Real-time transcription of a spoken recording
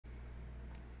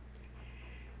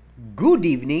Good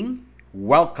evening.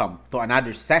 Welcome to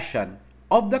another session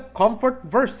of the Comfort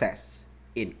Verses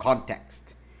in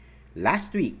Context.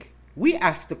 Last week, we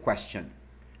asked the question,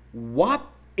 what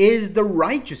is the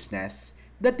righteousness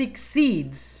that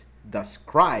exceeds the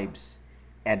scribes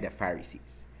and the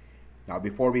Pharisees? Now,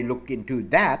 before we look into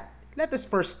that, let us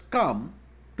first come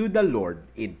to the Lord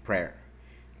in prayer.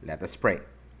 Let us pray.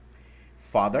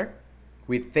 Father,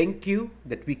 we thank you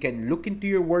that we can look into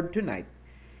your word tonight.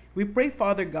 We pray,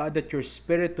 Father God, that your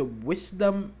spirit of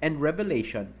wisdom and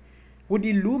revelation would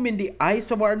illumine the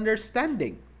eyes of our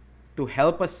understanding to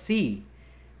help us see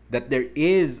that there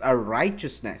is a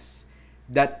righteousness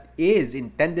that is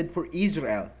intended for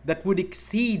Israel that would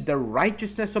exceed the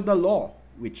righteousness of the law,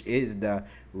 which is the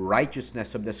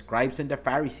righteousness of the scribes and the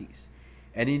Pharisees.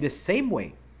 And in the same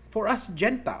way, for us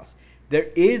Gentiles, there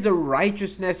is a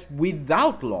righteousness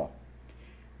without law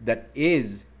that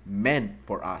is meant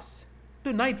for us.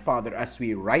 Tonight, Father, as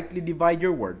we rightly divide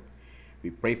your word,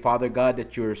 we pray, Father God,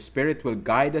 that your Spirit will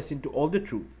guide us into all the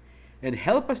truth and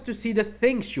help us to see the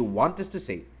things you want us to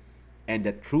say, and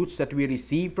the truths that we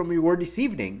receive from your word this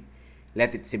evening,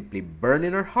 let it simply burn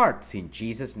in our hearts in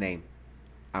Jesus' name.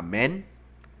 Amen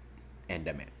and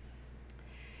amen.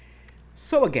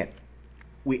 So again,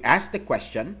 we ask the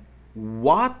question,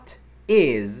 what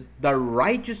is the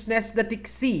righteousness that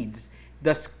exceeds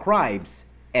the scribes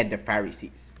and the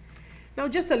Pharisees? Now,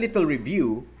 just a little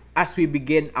review as we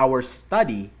begin our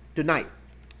study tonight.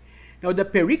 Now, the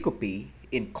pericope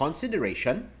in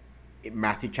consideration, in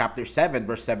Matthew chapter 7,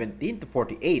 verse 17 to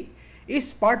 48,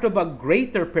 is part of a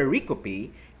greater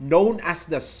pericope known as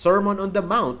the Sermon on the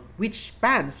Mount, which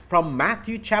spans from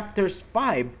Matthew chapters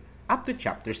 5 up to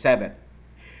chapter 7.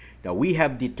 Now, we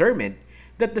have determined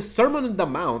that the Sermon on the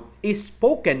Mount is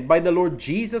spoken by the Lord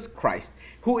Jesus Christ,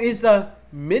 who is a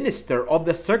minister of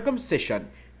the circumcision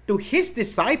to his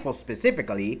disciples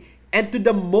specifically, and to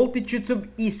the multitudes of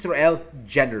Israel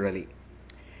generally.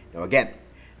 Now again,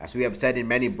 as we have said in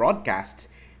many broadcasts,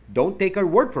 don't take our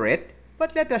word for it,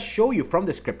 but let us show you from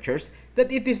the scriptures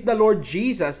that it is the Lord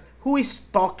Jesus who is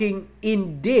talking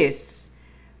in this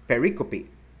pericope.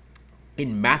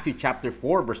 In Matthew chapter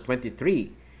 4, verse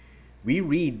 23, we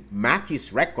read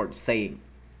Matthew's record saying,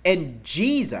 "And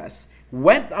Jesus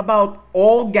went about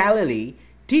all Galilee,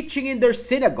 teaching in their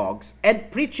synagogues and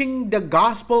preaching the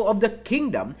gospel of the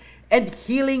kingdom and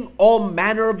healing all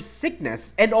manner of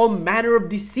sickness and all manner of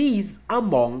disease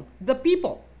among the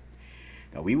people."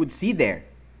 Now we would see there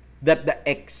that the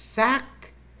exact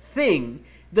thing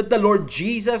that the Lord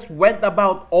Jesus went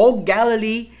about all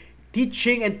Galilee,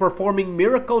 teaching and performing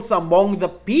miracles among the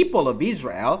people of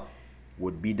Israel,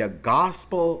 would be the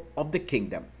gospel of the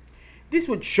kingdom. This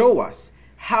would show us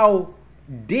how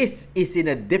this is in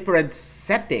a different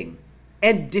setting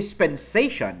and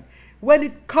dispensation when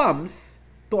it comes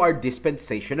to our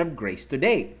dispensation of grace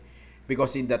today.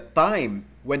 Because in the time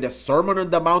when the Sermon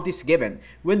on the Mount is given,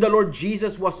 when the Lord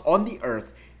Jesus was on the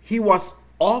earth, he was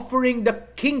offering the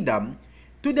kingdom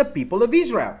to the people of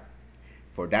Israel.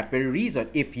 For that very reason,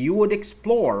 if you would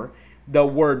explore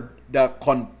the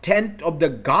content of the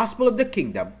gospel of the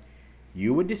kingdom,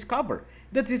 you would discover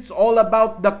that it's all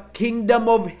about the kingdom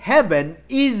of heaven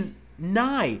is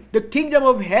nigh. The kingdom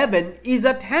of heaven is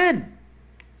at hand.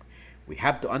 We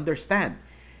have to understand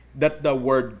that the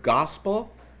word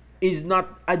gospel is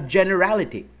not a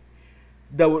generality.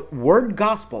 The word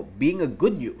gospel, being a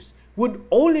good news, would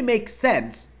only make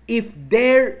sense if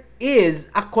there is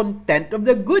a content of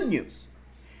the good news.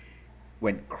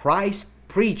 When Christ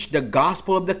preached the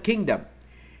gospel of the kingdom,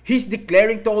 he's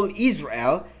declaring to all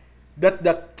Israel that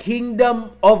the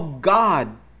kingdom of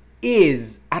God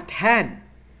is at hand.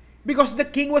 Because the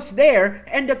king was there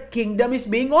and the kingdom is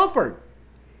being offered.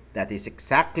 That is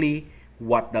exactly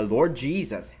what the Lord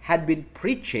Jesus had been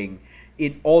preaching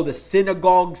in all the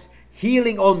synagogues,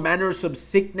 healing all manners of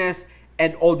sickness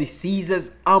and all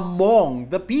diseases among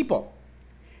the people.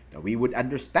 Now we would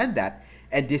understand that,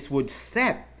 and this would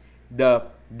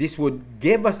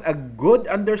give us a good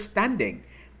understanding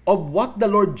of what the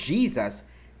Lord Jesus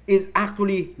is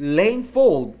actually laying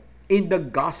hold in the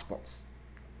Gospels.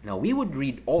 Now, we would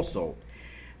read also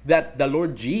that the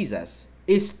Lord Jesus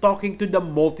is talking to the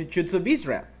multitudes of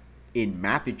Israel. In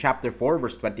Matthew chapter 4,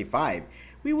 verse 25,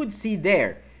 we would see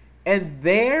there, "And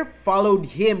there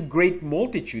followed him great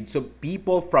multitudes of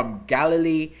people from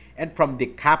Galilee and from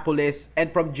Decapolis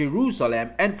and from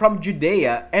Jerusalem and from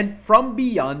Judea and from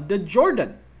beyond the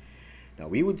Jordan." Now,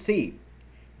 we would see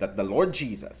that the Lord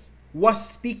Jesus was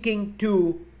speaking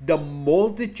to the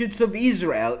multitudes of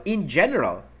Israel in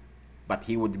general, but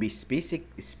he would be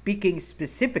speaking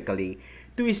specifically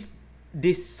to his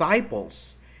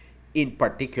disciples in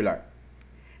particular.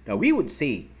 Now we would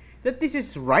say that this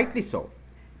is rightly so,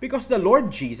 because the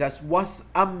Lord Jesus was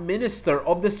a minister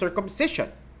of the circumcision.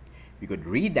 We could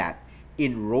read that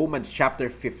in Romans chapter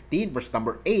 15 verse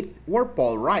number 8, where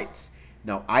Paul writes,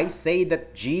 "Now I say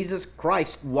that Jesus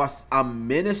Christ was a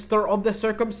minister of the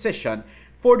circumcision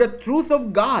for the truth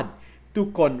of God, to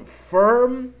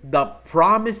confirm the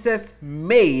promises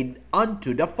made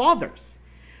unto the fathers."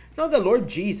 Now the Lord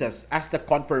Jesus, as the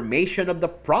confirmation of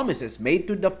the promises made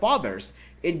to the fathers,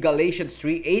 in Galatians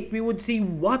 3:8, we would see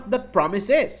what that promise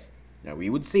is. Now we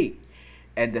would see,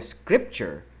 "And the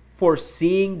scripture,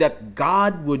 foreseeing that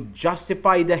God would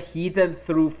justify the heathen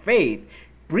through faith,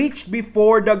 preached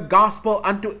before the gospel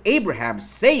unto Abraham,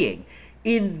 saying,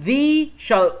 In thee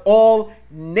shall all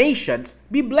nations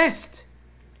be blessed."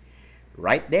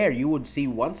 Right there, you would see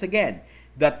once again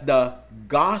that the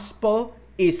gospel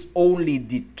is only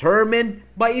determined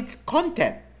by its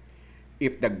content.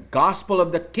 If the gospel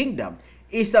of the kingdom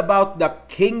is about the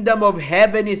kingdom of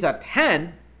heaven is at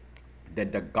hand,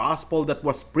 then the gospel that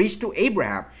was preached to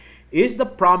Abraham is the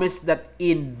promise that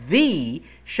in thee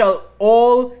shall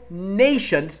all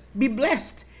nations be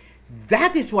blessed.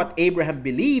 That is what Abraham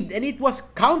believed, and it was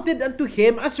counted unto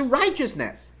him as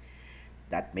righteousness.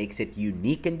 That makes it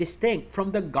unique and distinct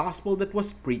from the gospel that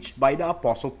was preached by the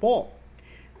Apostle Paul,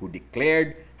 who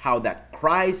declared how that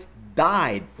Christ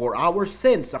died for our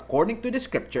sins according to the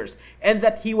scriptures, and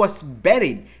that he was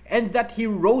buried, and that he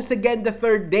rose again the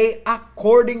third day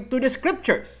according to the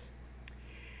scriptures.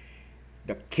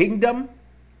 The kingdom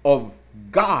of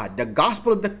God, the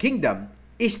gospel of the kingdom,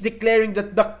 is declaring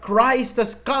that the Christ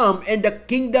has come and the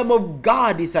kingdom of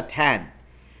God is at hand.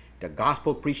 The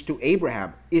gospel preached to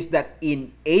Abraham is that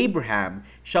in Abraham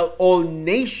shall all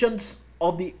nations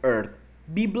of the earth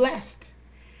be blessed.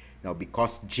 Now,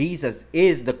 because Jesus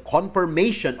is the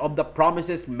confirmation of the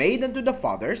promises made unto the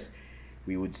fathers,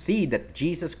 we would see that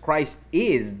Jesus Christ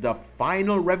is the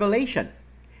final revelation.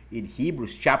 In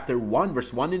Hebrews chapter 1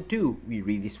 verse 1 and 2, we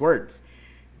read these words,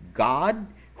 "God,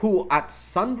 who at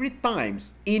sundry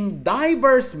times in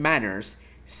diverse manners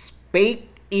spake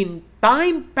in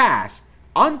time past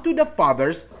unto the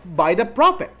fathers by the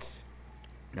prophets."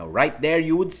 Now right there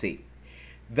you would see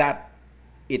that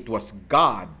it was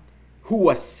God who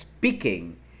was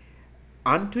speaking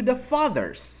unto the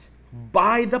fathers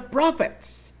by the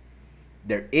prophets.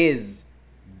 There is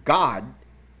God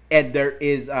and there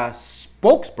is a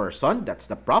spokesperson, that's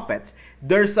the prophets.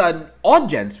 There's an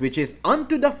audience, which is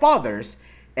unto the fathers,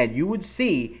 and you would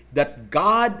see that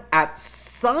God at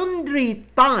sundry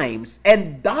times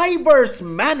and diverse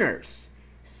manners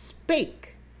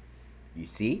spake. You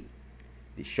see,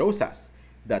 this shows us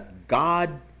that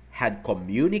God had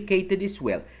communicated his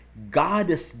will. God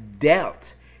has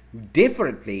dealt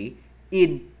differently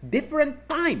in different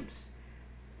times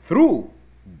through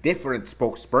different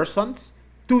spokespersons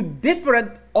to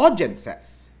different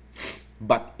audiences.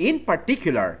 But in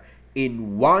particular,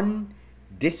 in one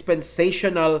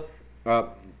dispensational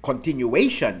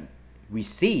continuation, we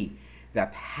see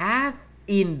that hath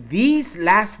in these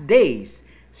last days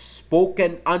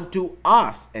spoken unto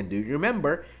us. And do you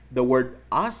remember, the word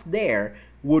us there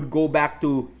would go back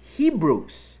to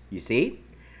Hebrews, you see?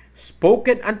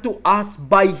 Spoken unto us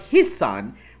by his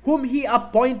Son, whom he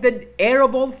appointed heir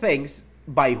of all things,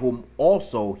 by whom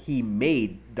also he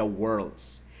made the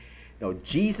worlds. Now,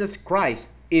 Jesus Christ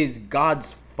is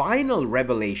God's final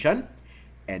revelation,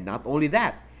 and not only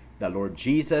that, the Lord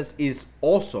Jesus is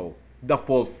also the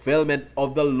fulfillment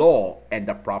of the law and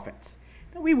the prophets.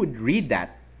 Now, we would read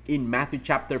that in Matthew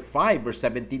chapter 5, verse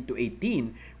 17 to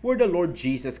 18, where the Lord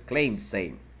Jesus claims,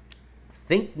 saying,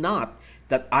 "Think not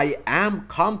that I am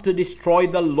come to destroy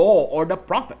the law or the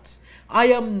prophets. I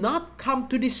am not come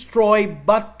to destroy,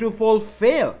 but to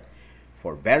fulfill.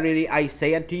 For verily I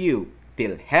say unto you,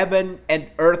 till heaven and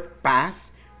earth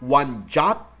pass, one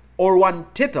jot or one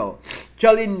tittle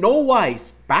shall in no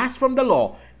wise pass from the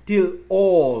law, till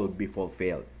all be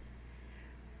fulfilled."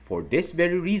 For this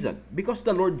very reason, because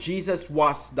the Lord Jesus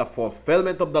was the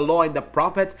fulfillment of the law and the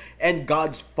prophets and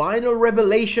God's final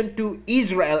revelation to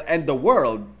Israel and the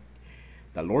world,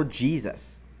 the Lord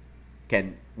Jesus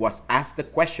was asked the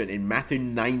question in Matthew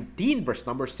 19, verse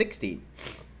number 16,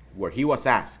 where he was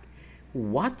asked,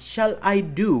 "What shall I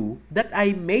do that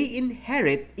I may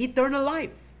inherit eternal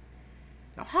life?"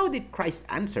 Now, how did Christ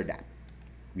answer that?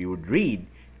 We would read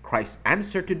Christ's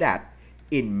answer to that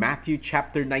in Matthew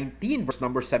chapter 19, verse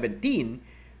number 17,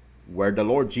 where the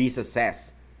Lord Jesus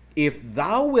says, "If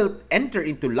thou wilt enter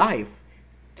into life,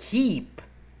 keep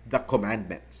the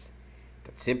commandments."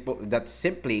 That's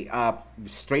simply a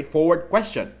straightforward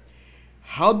question.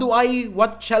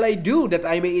 What shall I do that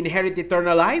I may inherit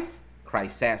eternal life?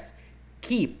 Christ says,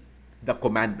 keep the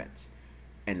commandments.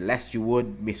 And lest you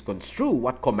would misconstrue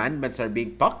what commandments are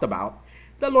being talked about,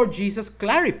 the Lord Jesus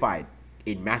clarified.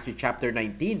 In Matthew chapter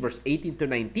 19, verse 18 to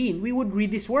 19, we would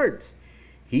read these words.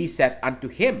 He said unto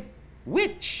him,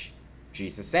 which?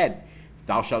 Jesus said,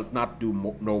 Thou shalt not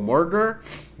do no murder,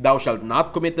 thou shalt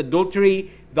not commit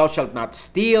adultery, thou shalt not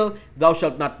steal, thou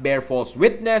shalt not bear false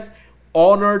witness,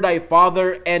 honor thy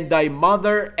father and thy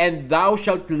mother, and thou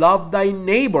shalt love thy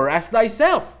neighbor as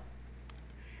thyself.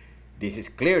 This is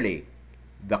clearly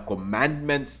the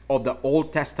commandments of the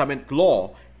Old Testament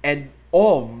law and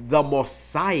of the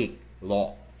Mosaic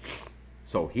law.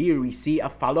 So here we see a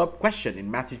follow-up question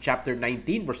in Matthew chapter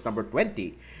 19, verse number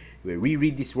 20, where we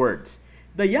read these words.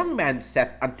 The young man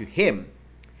said unto him,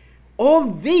 All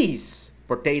these,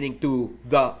 pertaining to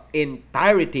the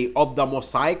entirety of the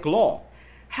Mosaic law,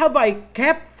 have I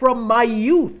kept from my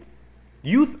youth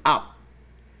up.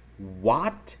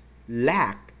 What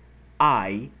lack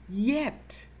I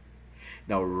yet?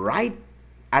 Now, right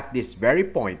at this very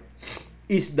point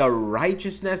is the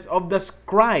righteousness of the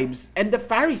scribes and the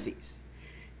Pharisees.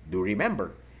 Do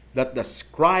remember that the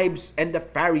scribes and the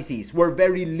Pharisees were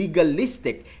very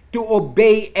legalistic to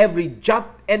obey every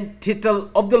jot and tittle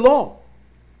of the law.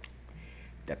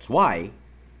 That's why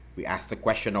we asked the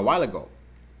question a while ago.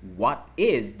 What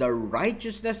is the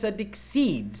righteousness that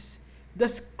exceeds the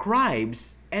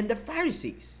scribes and the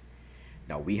Pharisees?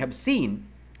 Now, we have seen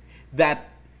that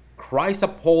Christ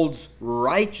upholds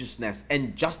righteousness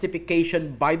and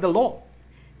justification by the law.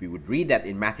 We would read that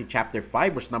in Matthew chapter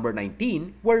 5, verse number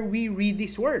 19, where we read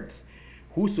these words.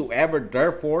 Whosoever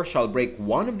therefore shall break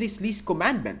one of these least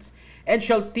commandments, and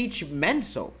shall teach men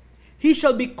so, he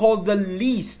shall be called the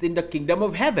least in the kingdom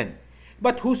of heaven.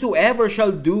 But whosoever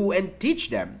shall do and teach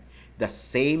them, the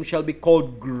same shall be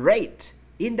called great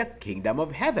in the kingdom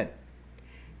of heaven.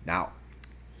 Now,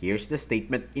 here's the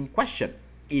statement in question.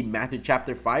 In Matthew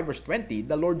chapter 5, verse 20,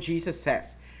 the Lord Jesus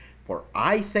says, For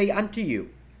I say unto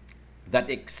you, that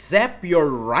except your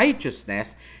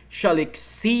righteousness shall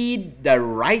exceed the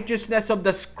righteousness of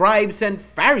the scribes and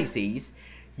Pharisees,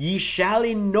 ye shall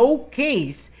in no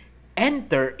case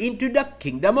enter into the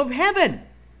kingdom of heaven.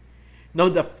 Now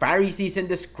the Pharisees and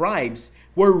the scribes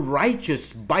were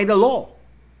righteous by the law.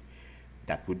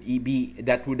 That would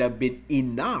have been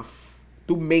enough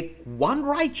to make one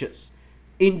righteous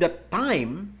in the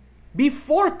time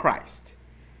before Christ.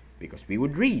 Because we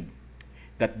would read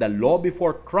that the law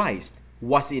before Christ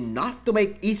was enough to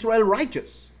make Israel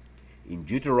righteous. In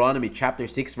Deuteronomy chapter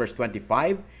 6, verse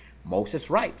 25, Moses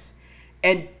writes,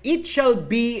 And it shall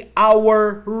be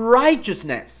our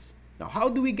righteousness. Now, how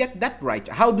do we get that right?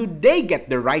 How do they get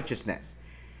the righteousness?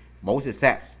 Moses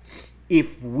says,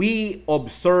 If we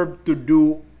observe to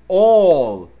do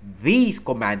all these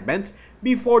commandments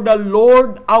before the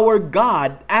Lord our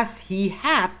God as he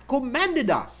hath commanded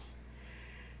us.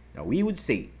 Now, we would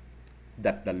say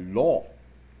that the law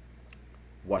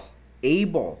was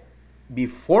able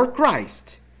before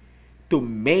Christ to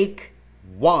make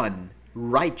one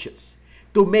righteous,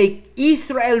 to make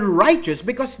Israel righteous,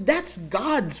 because that's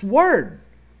God's word.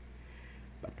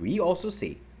 But we also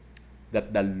say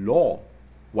that the law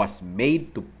was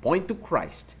made to point to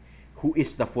Christ, who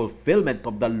is the fulfillment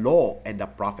of the law and the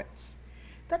prophets.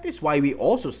 That is why we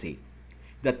also say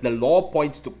that the law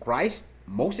points to Christ.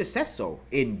 Moses says so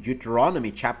in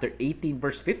Deuteronomy chapter 18,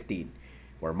 verse 15,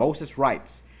 where Moses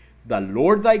writes, The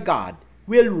Lord thy God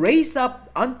will raise up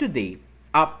unto thee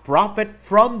a prophet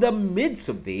from the midst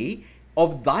of thee,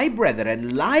 of thy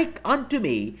brethren, like unto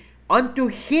me, unto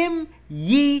him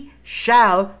ye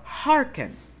shall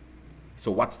hearken.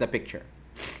 So what's the picture?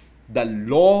 The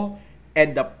law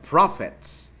and the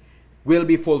prophets will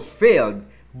be fulfilled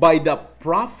by the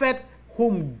prophet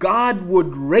whom God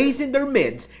would raise in their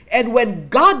midst. And when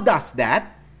God does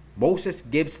that, Moses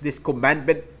gives this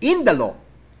commandment in the law.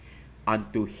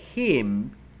 Unto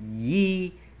him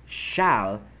ye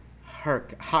shall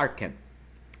hearken.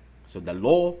 So the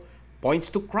law points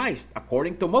to Christ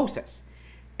according to Moses.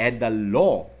 And the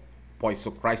law points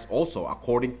to Christ also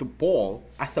according to Paul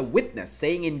as a witness,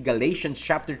 saying in Galatians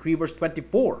chapter 3, verse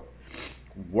 24,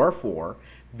 Wherefore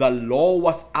the law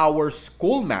was our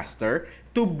schoolmaster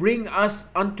to bring us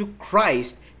unto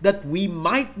Christ, that we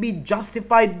might be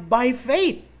justified by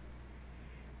faith.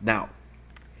 Now,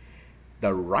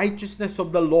 the righteousness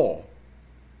of the law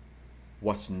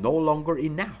was no longer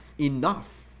enough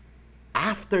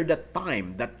after the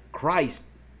time that Christ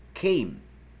came.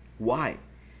 Why?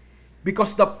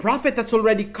 Because the prophet that's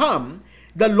already come,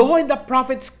 the law and the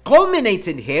prophets culminates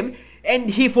in him, and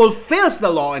he fulfills the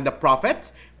law and the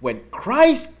prophets. When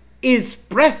Christ is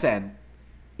present,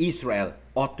 Israel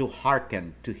ought to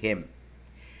hearken to him.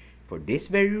 For this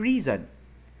very reason,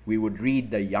 we would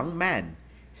read the young man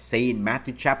say in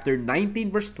Matthew chapter 19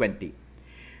 verse 20,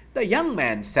 "The young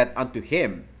man said unto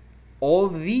him, All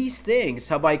these things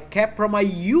have I kept from my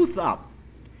youth up.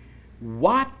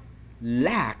 What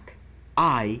lack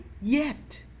I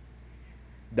yet?"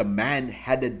 The man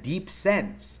had a deep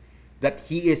sense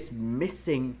that he is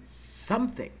missing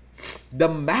something. The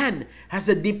man has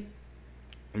a deep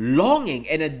longing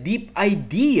and a deep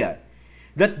idea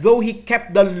that though he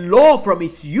kept the law from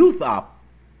his youth up,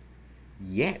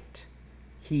 yet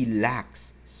he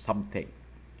lacks something.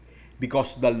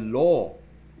 Because the law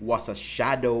was a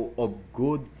shadow of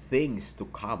good things to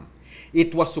come.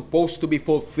 It was supposed to be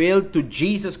fulfilled to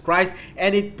Jesus Christ,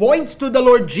 and it points to the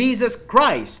Lord Jesus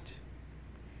Christ.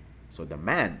 So the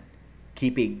man,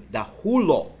 keeping the whole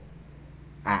law,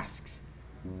 asks,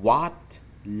 "What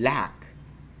lack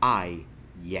I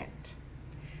yet?"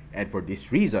 And for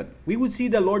this reason, we would see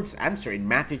the Lord's answer in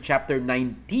Matthew chapter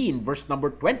 19, verse number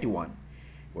 21,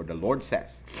 where the Lord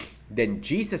says, "Then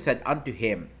Jesus said unto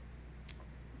him,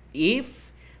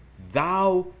 If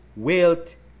thou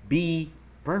wilt be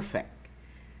perfect."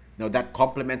 Now that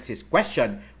complements his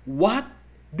question, "What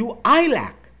do I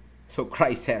lack?" So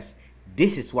Christ says,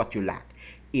 this is what you lack.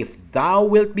 If thou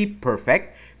wilt be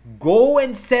perfect, go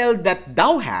and sell that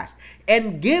thou hast,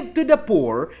 and give to the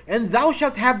poor, and thou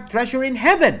shalt have treasure in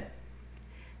heaven.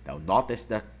 Now notice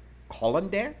the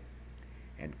colon there.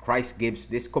 And Christ gives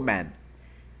this command,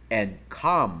 "And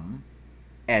come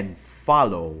and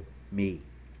follow me."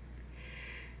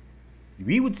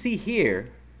 We would see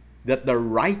here that the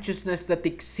righteousness that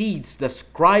exceeds the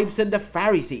scribes and the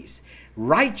Pharisees,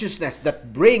 righteousness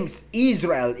that brings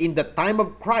Israel in the time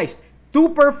of Christ to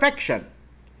perfection,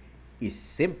 is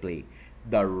simply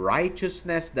the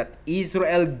righteousness that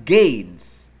Israel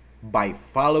gains by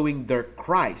following their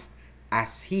Christ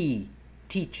as he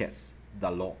teaches the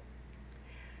law.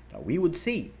 Now we would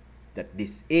see that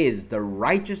this is the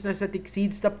righteousness that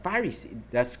exceeds the Pharisees,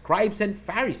 the scribes and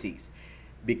Pharisees,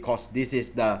 because this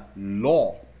is the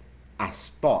law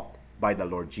as taught by the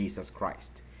Lord Jesus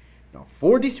Christ. Now,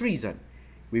 for this reason,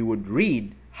 we would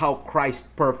read how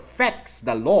Christ perfects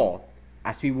the law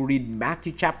as we will read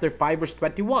Matthew chapter 5 verse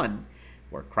 21,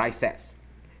 where Christ says,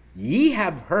 "Ye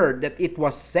have heard that it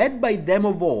was said by them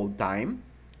of old time,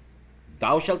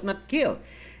 Thou shalt not kill,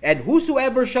 and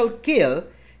whosoever shall kill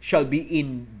shall be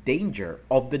in danger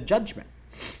of the judgment."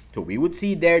 So we would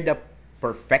see there the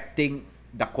perfecting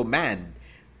the command,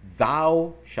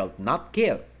 "Thou shalt not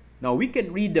kill." Now we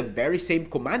can read the very same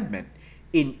commandment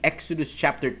in Exodus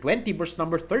chapter 20 verse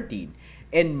number 13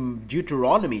 and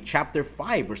Deuteronomy chapter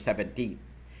 5 verse 17.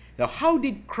 Now how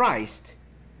did Christ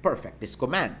perfect this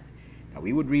command? Now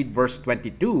we would read verse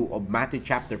 22 of Matthew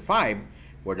chapter 5,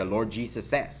 where the Lord Jesus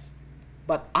says,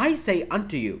 "But I say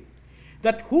unto you,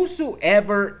 that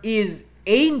whosoever is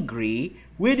angry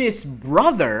with his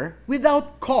brother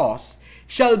without cause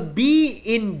shall be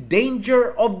in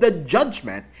danger of the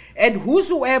judgment, and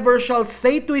whosoever shall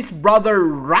say to his brother,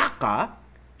 Raka,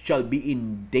 shall be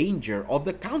in danger of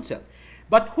the council.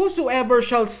 But whosoever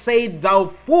shall say, Thou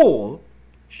fool,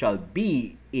 shall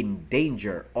be in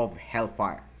danger of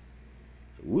hellfire."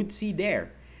 So we would see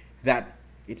there that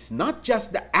it's not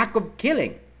just the act of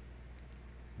killing,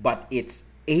 but it's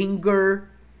anger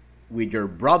with your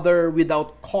brother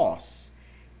without cause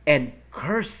and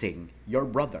cursing your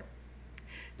brother.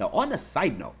 Now, on a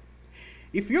side note,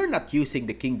 if you're not using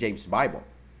the King James Bible,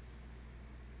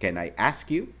 can I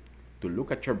ask you to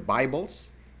look at your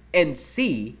Bibles and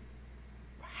see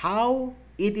how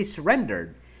it is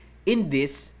rendered in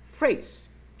this phrase,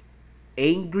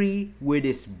 "angry with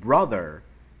his brother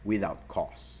without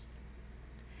cause"?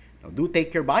 Now, do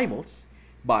take your Bibles,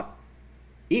 but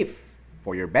if,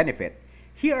 for your benefit,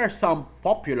 here are some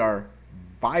popular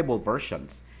Bible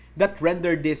versions that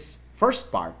render this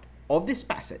first part of this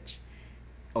passage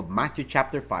of Matthew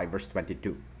chapter 5 verse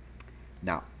 22.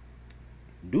 Now,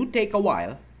 do take a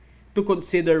while to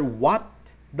consider what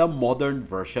the modern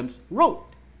versions wrote.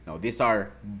 Now, these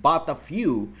are but a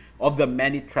few of the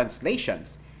many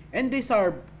translations, and these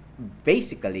are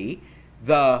basically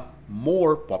the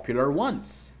more popular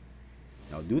ones.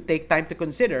 Now, do take time to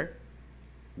consider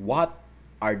what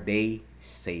are they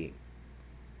saying.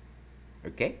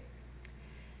 Okay?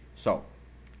 So,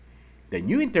 the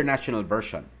New International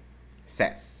Version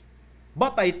says,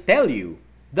 "But I tell you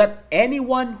that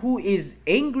anyone who is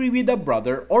angry with a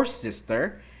brother or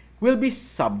sister will be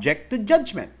subject to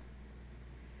judgment."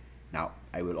 Now,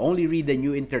 I will only read the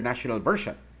New International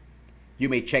Version. You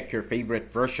may check your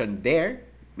favorite version there.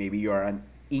 Maybe you are an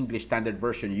English Standard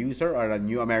Version user or a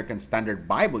New American Standard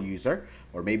Bible user,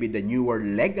 or maybe the newer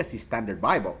Legacy Standard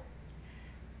Bible.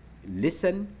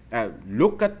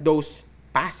 look at those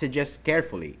passages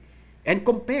carefully and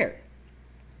compare.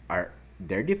 Are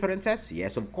there differences?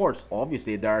 Yes, of course.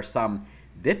 Obviously, there are some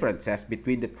differences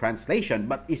between the translation,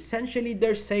 but essentially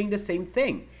they're saying the same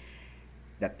thing.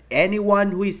 That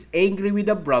anyone who is angry with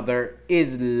a brother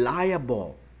is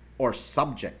liable or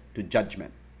subject to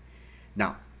judgment.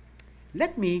 Now,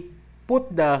 let me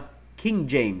put the King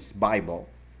James Bible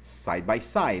side by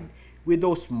side with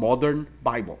those modern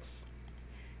Bibles.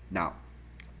 Now,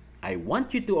 I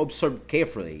want you to observe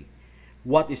carefully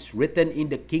what is written in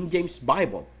the King James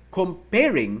Bible,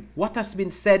 comparing what has been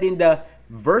said in the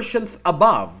versions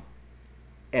above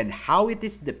and how it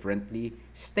is differently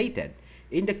stated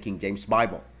in the King James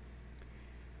Bible.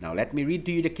 Now let me read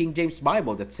to you the King James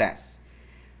Bible that says,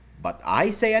 "But I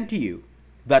say unto you,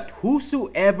 that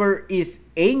whosoever is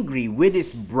angry with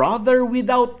his brother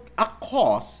without a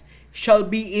cause shall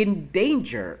be in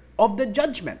danger of the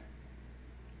judgment."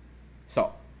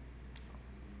 So,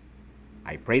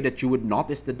 I pray that you would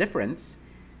notice the difference,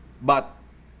 but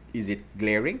is it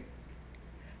glaring?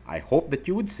 I hope that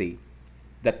you would see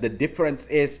that the difference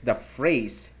is the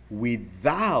phrase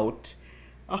 "without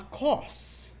a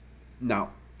cause."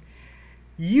 Now,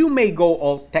 you may go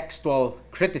all textual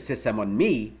criticism on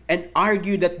me and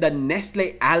argue that the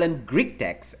Nestle Aland Greek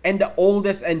text and the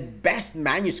oldest and best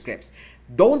manuscripts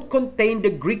don't contain the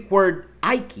Greek word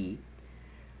 "eiki,"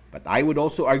 but I would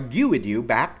also argue with you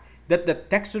back that the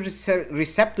Textus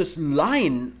Receptus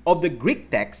line of the Greek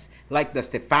text, like the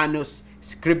Stephanus,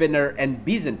 Scrivener, and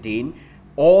Byzantine,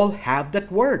 all have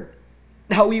that word.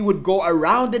 Now we would go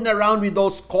around and around with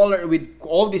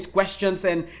all these questions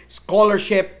and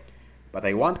scholarship, but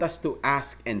I want us to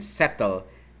ask and settle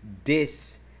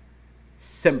this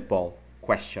simple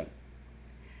question: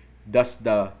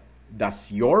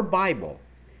 Does your Bible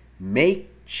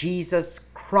make Jesus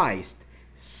Christ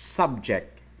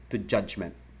subject to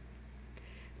judgment?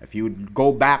 If you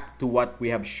go back to what we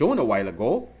have shown a while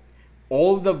ago,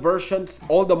 all the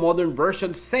modern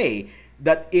versions say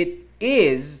that it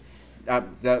is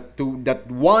that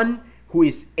one who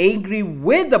is angry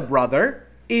with a brother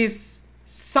is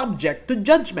subject to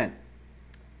judgment.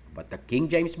 But the King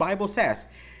James Bible says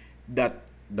that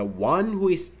the one who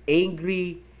is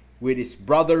angry with his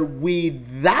brother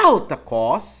without a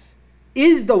cause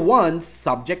is the one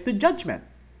subject to judgment.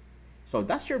 So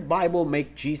does your Bible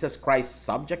make Jesus Christ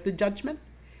subject to judgment?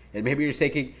 And maybe you're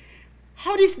thinking,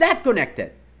 how is that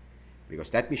connected?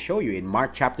 Because let me show you in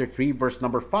Mark chapter 3 verse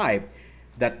number 5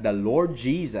 that the Lord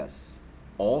Jesus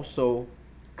also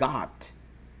got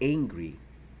angry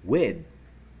with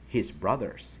his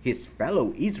brothers, his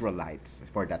fellow Israelites,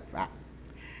 for that fact.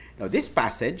 Now this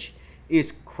passage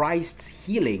is Christ's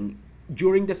healing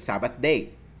during the Sabbath day.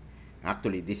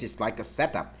 Actually, this is like a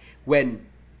setup. When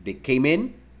they came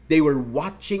in, they were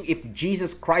watching if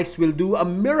Jesus Christ will do a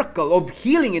miracle of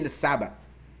healing in the Sabbath.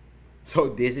 So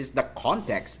this is the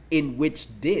context in which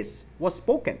this was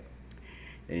spoken.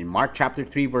 And in Mark chapter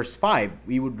 3 verse 5,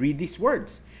 we would read these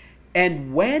words.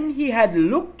 "And when he had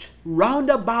looked round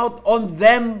about on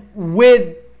them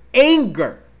with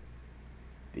anger."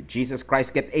 Did Jesus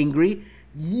Christ get angry?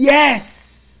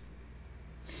 Yes!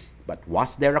 But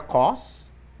was there a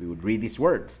cause? We would read these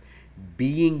words.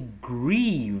 "Being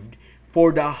grieved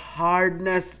for the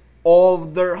hardness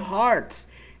of their hearts.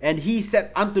 And he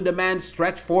said unto the man,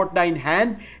 Stretch forth thine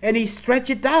hand. And he stretched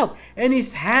it out. And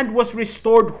his hand was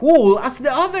restored whole as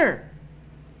the other."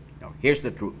 Now here's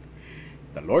the truth.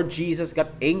 The Lord Jesus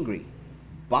got angry,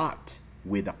 but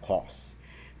with a cause.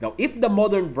 Now if the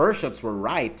modern versions were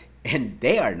right, and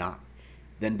they are not,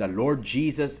 then the Lord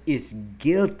Jesus is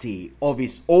guilty of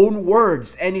his own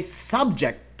words and is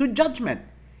subject to judgment.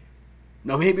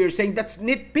 Now maybe you're saying that's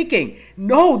nitpicking.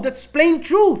 No, that's plain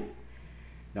truth.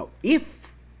 Now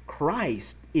if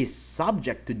Christ is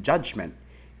subject to judgment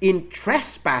in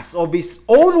trespass of his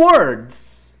own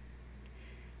words,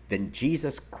 then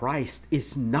Jesus Christ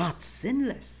is not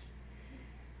sinless.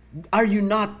 Are you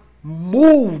not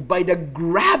moved by the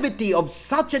gravity of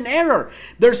such an error?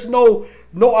 There's no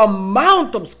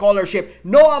amount of scholarship,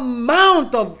 no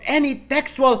amount of any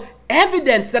textual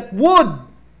evidence that would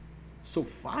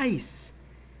suffice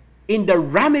in the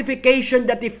ramification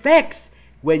that affects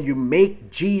when you make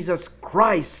Jesus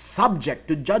Christ subject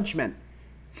to judgment.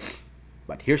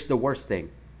 But here's the worst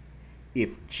thing.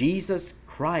 If Jesus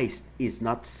Christ is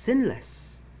not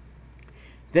sinless,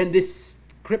 then these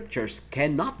scriptures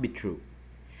cannot be true.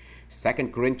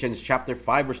 2 Corinthians chapter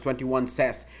 5 verse 21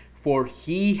 says, "For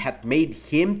he hath made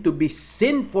him to be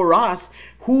sin for us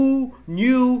who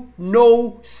knew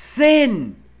no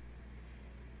sin."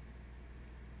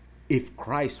 If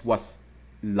Christ was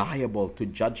liable to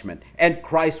judgment. And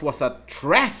Christ was a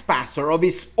trespasser of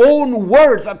his own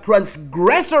words, a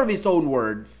transgressor of his own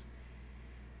words.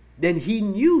 Then he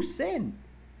knew sin.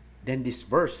 Then this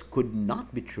verse could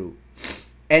not be true.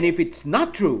 And if it's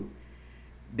not true,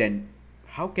 then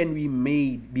how can we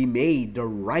be made the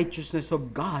righteousness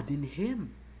of God in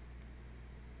him?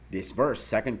 This verse,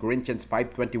 2 Corinthians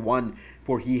 5:21,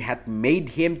 for he hath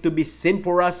made him to be sin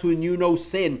for us who knew no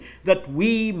sin, that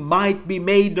we might be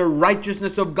made the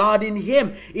righteousness of God in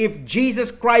him. If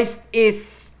Jesus Christ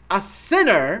is a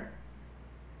sinner,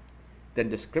 then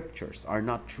the scriptures are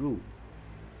not true.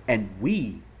 And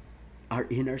we are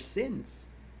in our sins.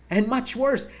 And much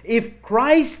worse, if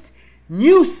Christ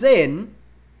knew sin,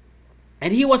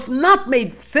 and he was not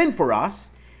made sin for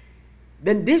us,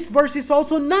 then this verse is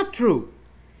also not true.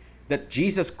 That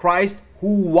Jesus Christ,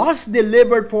 who was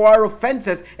delivered for our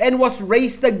offenses and was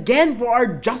raised again for our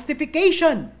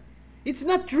justification. It's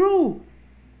not true.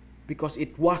 Because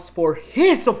it was for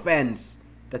his offense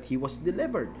that he was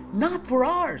delivered, not for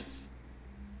ours.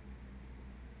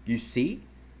 You see?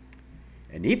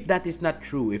 And if that is not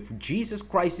true, if Jesus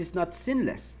Christ is not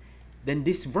sinless, then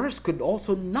this verse could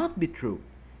also not be true.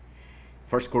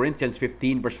 1 Corinthians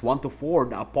 15 verse 1 to 4,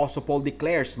 the Apostle Paul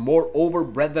declares, moreover,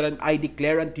 brethren, I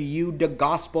declare unto you the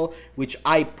gospel which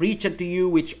I preach unto you,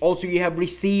 which also ye have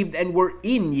received, and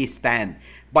wherein ye stand,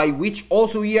 by which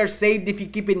also ye are saved, if ye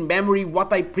keep in memory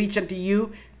what I preach unto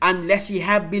you, unless ye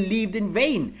have believed in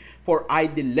vain. For I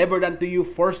delivered unto you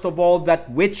first of all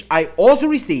that which I also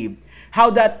received, how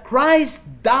that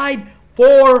Christ died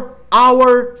for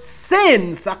our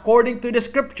sins according to the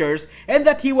scriptures, and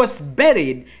that he was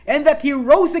buried, and that he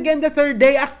rose again the third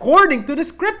day according to the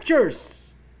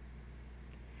scriptures.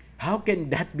 How can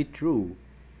that be true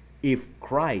if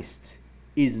Christ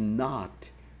is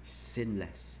not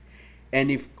sinless?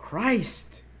 And if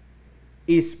Christ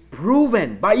is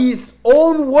proven by his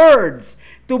own words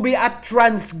to be a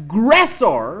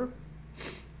transgressor,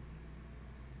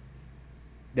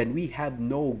 then we have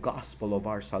no gospel of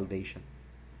our salvation.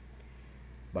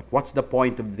 But what's the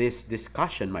point of this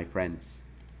discussion, my friends?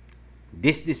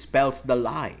 This dispels the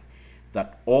lie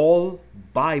that all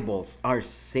Bibles are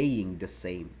saying the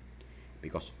same.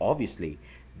 Because obviously,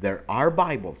 there are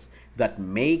Bibles that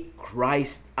make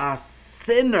Christ a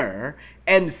sinner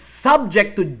and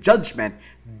subject to judgment,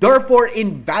 therefore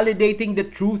invalidating the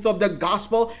truth of the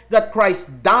gospel that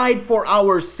Christ died for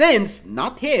our sins,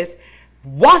 not his,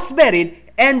 was buried,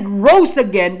 and rose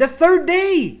again the third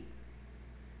day.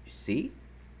 See?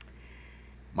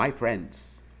 My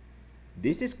friends,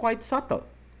 this is quite subtle,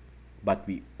 but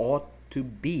we ought to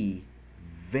be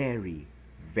very,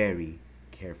 very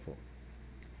careful.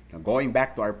 Now, going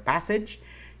back to our passage,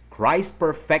 Christ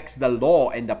perfects the law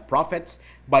and the prophets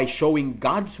by showing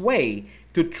God's way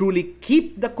to truly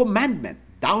keep the commandment,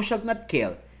 thou shalt not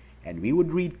kill. And we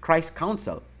would read Christ's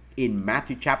counsel in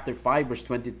Matthew chapter 5, verse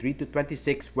 23 to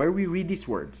 26, where we read these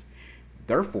words,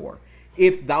 therefore,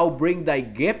 if thou bring thy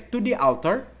gift to the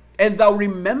altar, and thou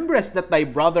rememberest that thy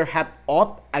brother hath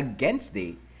aught against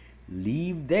thee,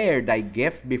 leave there thy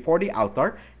gift before the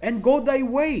altar, and go thy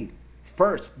way.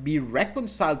 First be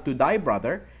reconciled to thy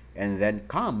brother, and then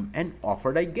come and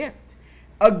offer thy gift.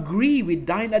 Agree with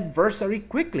thine adversary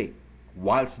quickly,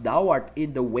 whilst thou art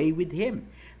in the way with him,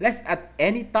 lest at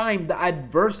any time the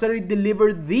adversary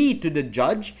deliver thee to the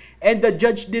judge, and the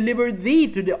judge deliver thee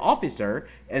to the officer,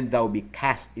 and thou be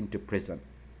cast into prison.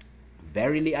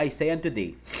 Verily I say unto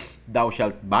thee, thou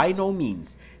shalt by no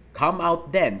means come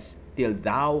out thence till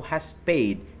thou hast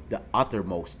paid the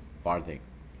uttermost farthing.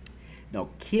 Now,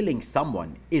 killing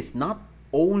someone is not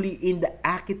only in the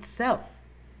act itself,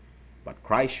 but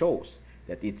Christ shows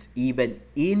that it's even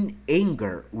in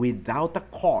anger without a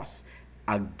cause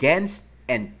against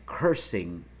and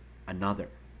cursing another.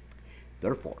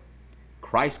 Therefore,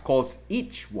 Christ calls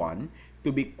each one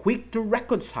to be quick to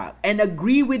reconcile and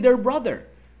agree with their brother,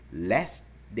 lest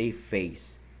they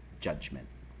face judgment.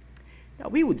 Now,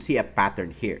 we would see a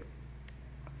pattern here.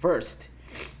 First,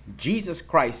 Jesus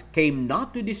Christ came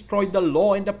not to destroy the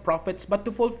law and the prophets, but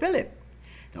to fulfill it.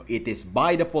 Now, it is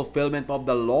by the fulfillment of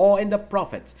the law and the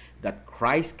prophets that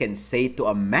Christ can say to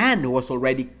a man who was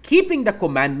already keeping the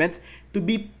commandments to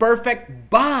be perfect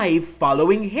by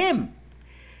following him.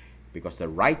 Because the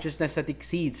righteousness that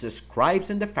exceeds the scribes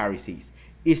and the Pharisees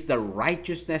is the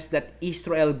righteousness that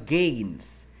Israel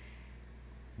gains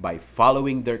by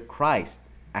following their Christ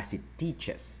as he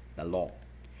teaches the law.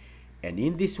 And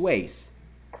in these ways,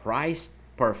 Christ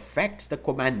perfects the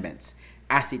commandments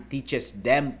as he teaches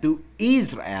them to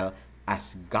Israel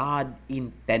as God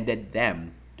intended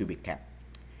them to be kept.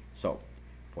 So,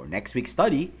 for next week's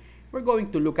study, We're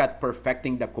going to look at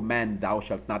perfecting the command, thou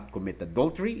shalt not commit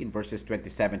adultery, in verses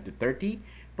 27 to 30,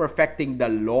 perfecting the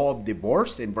law of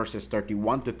divorce in verses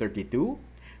 31 to 32,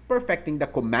 perfecting the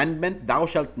commandment, thou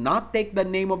shalt not take the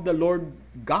name of the Lord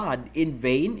God in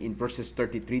vain, in verses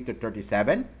 33 to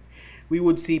 37. We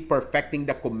would see perfecting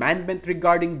the commandment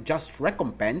regarding just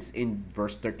recompense in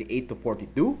verse 38 to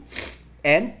 42,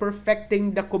 and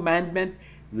perfecting the commandment,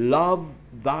 love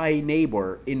thy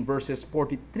neighbor, in verses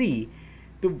 43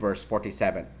 to verse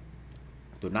 47.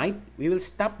 Tonight, we will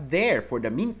stop there for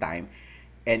the meantime,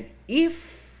 and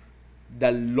if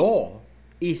the law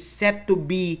is set to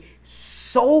be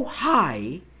so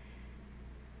high,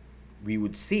 we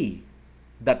would see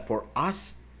that for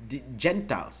us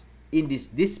Gentiles in this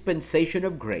dispensation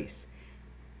of grace,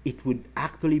 it would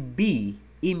actually be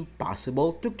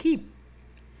impossible to keep.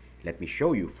 Let me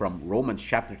show you from Romans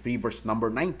chapter 3 verse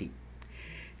number 19.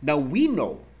 Now we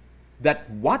know that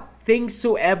what things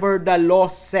soever the law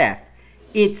saith,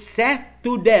 it saith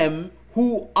to them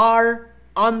who are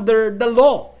under the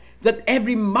law, that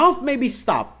every mouth may be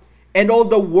stopped, and all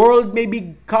the world may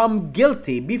become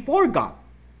guilty before God.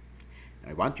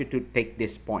 I want you to take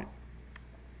this point.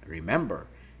 Remember,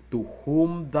 to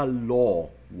whom the law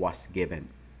was given.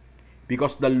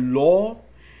 Because the law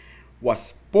was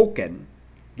spoken,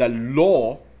 the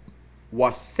law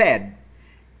was said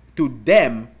to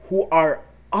them who are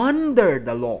under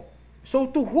the law. So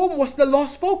to whom was the law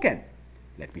spoken?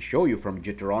 Let me show you from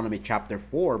Deuteronomy chapter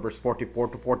 4, verse 44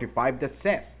 to 45 that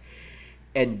says,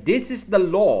 and this is the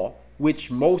law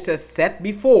which Moses set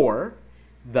before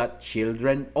the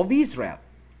children of Israel.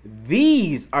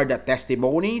 These are the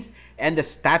testimonies and the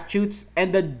statutes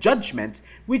and the judgments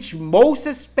which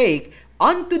Moses spake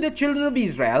unto the children of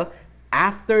Israel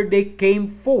after they came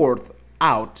forth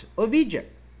out of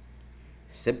Egypt.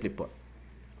 Simply put,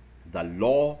 the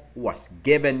law was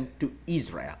given to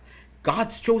Israel,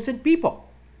 God's chosen people.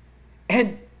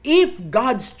 And if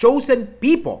God's chosen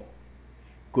people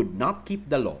could not keep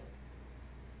the law,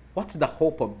 what's the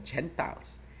hope of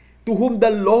Gentiles, to whom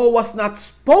the law was not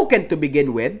spoken to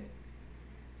begin with?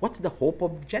 What's the hope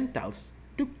of Gentiles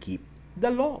to keep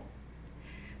the law?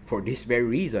 For this very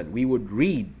reason, we would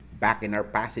read back in our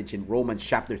passage in Romans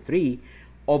chapter 3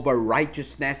 of a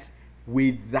righteousness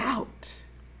without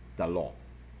the law.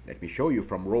 Let me show you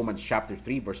from Romans chapter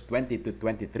 3 verse 20 to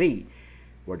 23,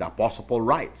 where the Apostle Paul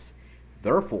writes,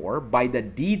 therefore, by the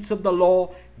deeds of the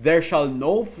law, there shall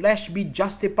no flesh be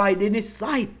justified in his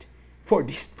sight. For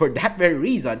that very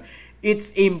reason,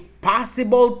 it's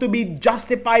impossible to be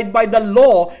justified by the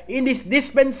law in this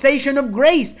dispensation of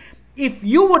grace. If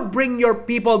you would bring your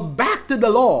people back to the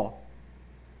law,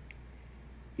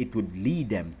 it would lead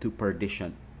them to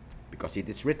perdition. Because it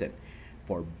is written,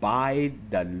 for by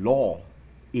the law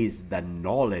is the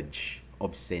knowledge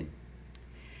of sin.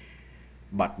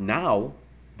 But now,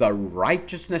 the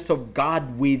righteousness of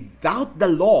God without the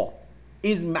law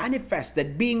is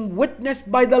manifested, being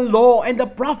witnessed by the law and the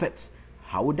prophets.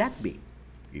 How would that be?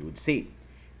 We would see,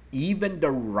 even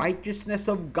the righteousness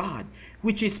of God,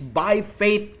 which is by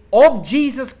faith of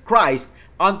Jesus Christ,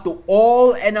 unto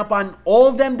all and upon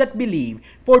all them that believe,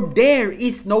 for there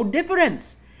is no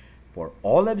difference. For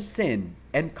all have sinned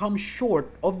and come short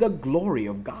of the glory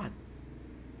of God.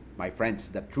 My friends,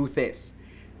 the truth is,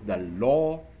 the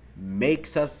law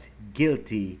makes us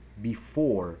guilty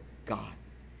before God.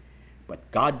 But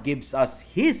God gives us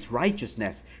His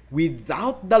righteousness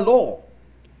without the law,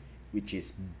 which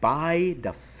is by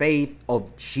the faith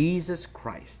of Jesus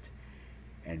Christ.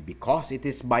 And because it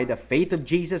is by the faith of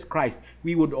Jesus Christ,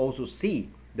 we would also see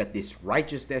that this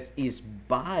righteousness is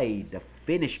by the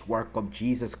finished work of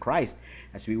Jesus Christ.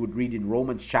 As we would read in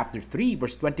Romans chapter 3,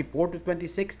 verse 24 to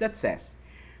 26, that says,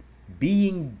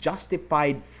 being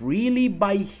justified freely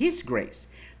by His grace,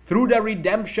 through the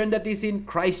redemption that is in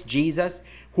Christ Jesus,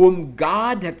 whom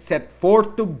God hath set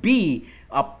forth to be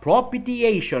a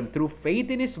propitiation through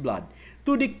faith in His blood,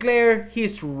 to declare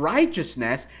His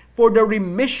righteousness for the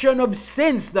remission of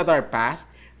sins that are past,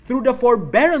 through the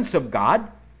forbearance of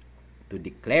God, to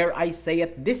declare, I say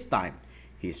at this time,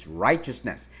 His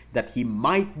righteousness, that He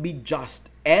might be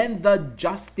just and the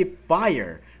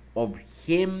justifier of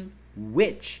him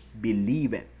which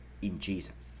believeth in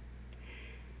Jesus.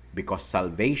 Because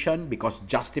salvation, because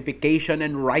justification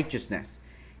and righteousness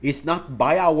is not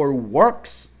by our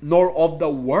works, nor of the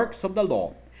works of the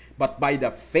law, but by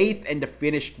the faith and the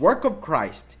finished work of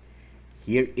Christ.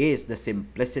 Here is the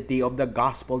simplicity of the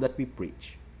gospel that we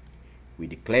preach. We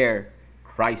declare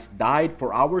Christ died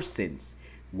for our sins,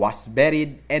 was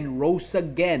buried, and rose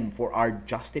again for our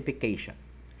justification.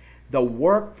 The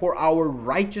work for our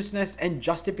righteousness and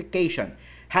justification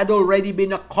had already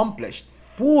been accomplished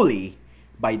fully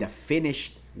by the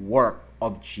finished work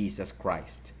of Jesus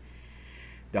Christ.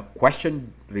 The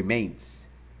question remains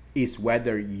is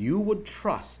whether you would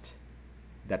trust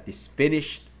that this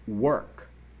finished work,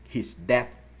 his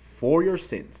death for your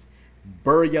sins,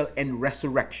 burial, and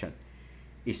resurrection,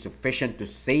 is sufficient to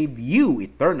save you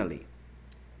eternally,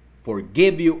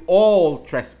 forgive you all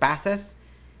trespasses,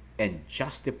 and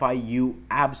justify you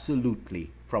absolutely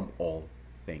from all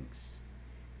things.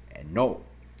 And know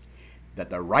that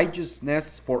the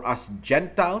righteousness for us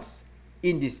Gentiles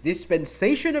in this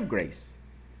dispensation of grace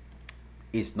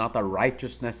is not a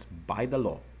righteousness by the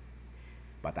law,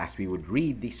 but as we would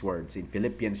read these words in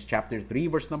Philippians chapter 3,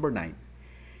 verse number 9,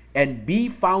 and be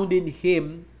found in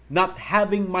him, not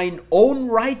having mine own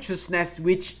righteousness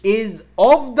which is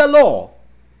of the law,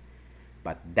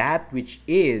 but that which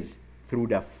is through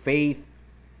the faith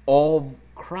of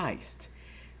Christ,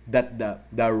 that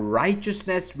the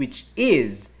righteousness which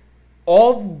is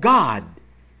of God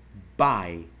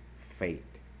by faith.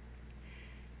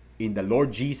 In the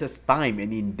Lord Jesus' time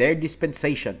and in their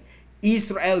dispensation,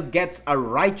 Israel gets a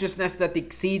righteousness that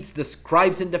exceeds the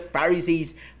scribes and the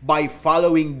Pharisees by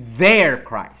following their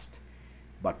Christ.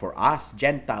 But for us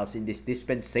Gentiles in this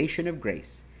dispensation of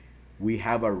grace, we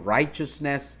have a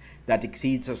righteousness that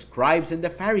exceeds the scribes and the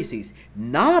Pharisees,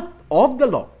 not of the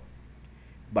law,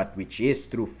 but which is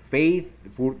through faith,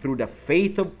 through the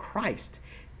faith of Christ,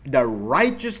 the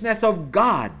righteousness of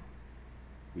God,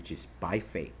 which is by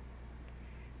faith.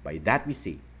 By that we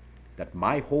see that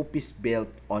my hope is built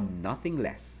on nothing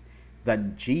less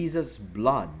than Jesus'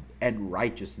 blood and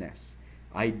righteousness.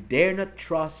 I dare not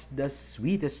trust the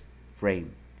sweetest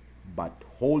frame, but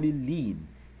wholly lean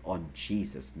on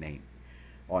Jesus' name.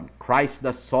 On Christ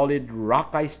the solid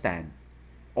rock I stand,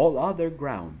 all other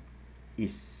ground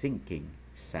is sinking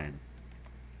sand.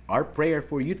 Our prayer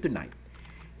for you tonight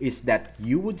is that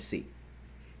you would see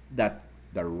that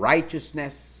the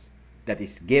righteousness that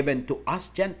is given to us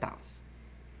Gentiles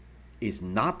is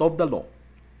not of the law,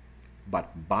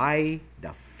 but by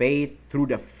the faith, through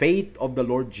the faith of the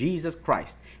Lord Jesus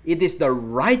Christ. It is the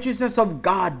righteousness of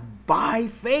God by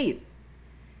faith.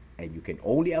 And you can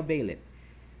only avail it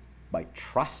by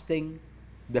trusting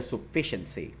the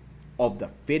sufficiency of the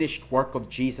finished work of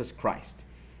Jesus Christ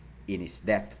in his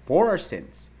death for our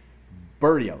sins,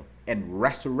 burial, and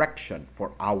resurrection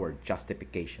for our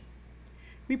justification.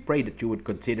 We pray that you would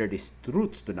consider these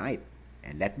truths tonight,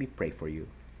 and let me pray for you.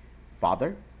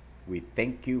 Father, we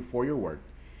thank you for your word.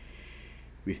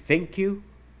 We thank you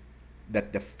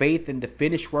that the faith in the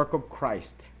finished work of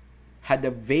Christ had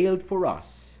availed for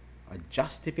us a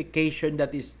justification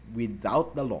that is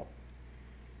without the law.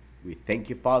 We thank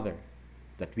you, Father,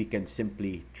 that we can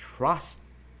simply trust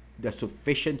the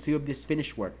sufficiency of this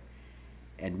finished work,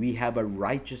 and we have a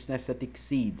righteousness that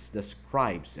exceeds the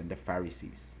scribes and the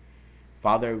Pharisees.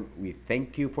 Father, we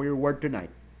thank you for your word tonight,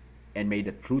 and may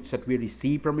the truths that we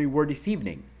receive from your word this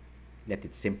evening, let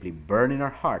it simply burn in our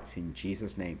hearts in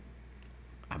Jesus' name.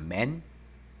 Amen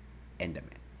and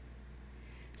amen.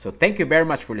 So thank you very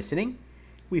much for listening.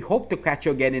 We hope to catch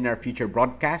you again in our future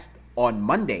broadcast on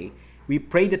Monday. We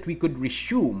pray that we could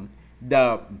resume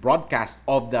the broadcast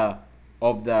of the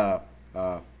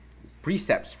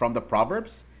precepts from the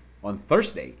Proverbs on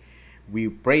Thursday. We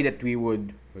pray that we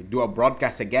would do a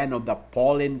broadcast again of the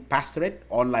Pauline Pastorate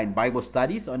online Bible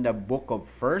studies on the book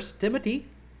of 1 Timothy.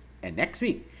 And next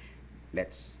week,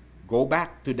 let's go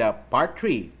back to the part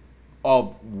 3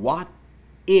 of what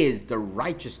is the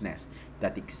righteousness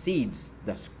that exceeds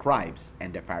the scribes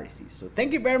and the Pharisees. So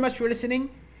thank you very much for listening.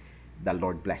 The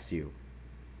Lord bless you.